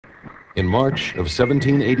In March of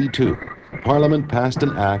 1782, Parliament passed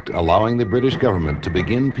an act allowing the British government to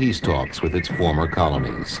begin peace talks with its former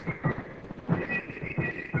colonies.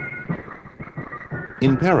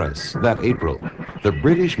 In Paris that April, the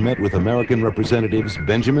British met with American representatives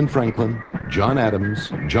Benjamin Franklin, John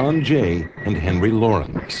Adams, John Jay, and Henry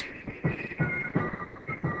Laurens.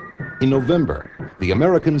 In November, the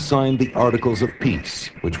Americans signed the Articles of Peace,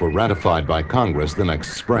 which were ratified by Congress the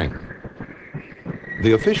next spring.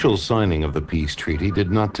 The official signing of the peace treaty did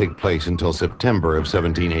not take place until September of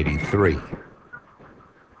 1783.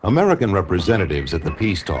 American representatives at the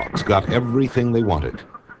peace talks got everything they wanted: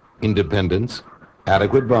 independence,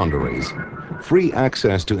 adequate boundaries, free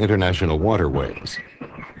access to international waterways,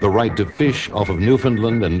 the right to fish off of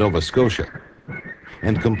Newfoundland and Nova Scotia,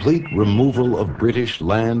 and complete removal of British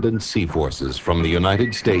land and sea forces from the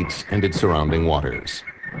United States and its surrounding waters.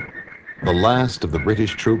 The last of the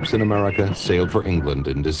British troops in America sailed for England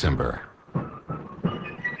in December.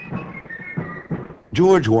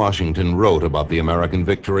 George Washington wrote about the American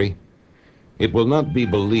victory. "It will not be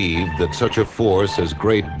believed that such a force as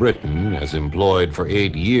Great Britain, as employed for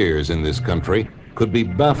 8 years in this country, could be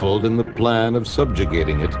baffled in the plan of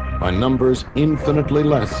subjugating it by numbers infinitely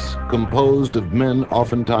less, composed of men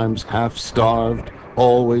oftentimes half-starved,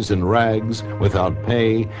 always in rags, without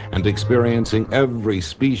pay, and experiencing every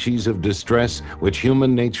species of distress which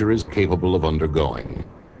human nature is capable of undergoing."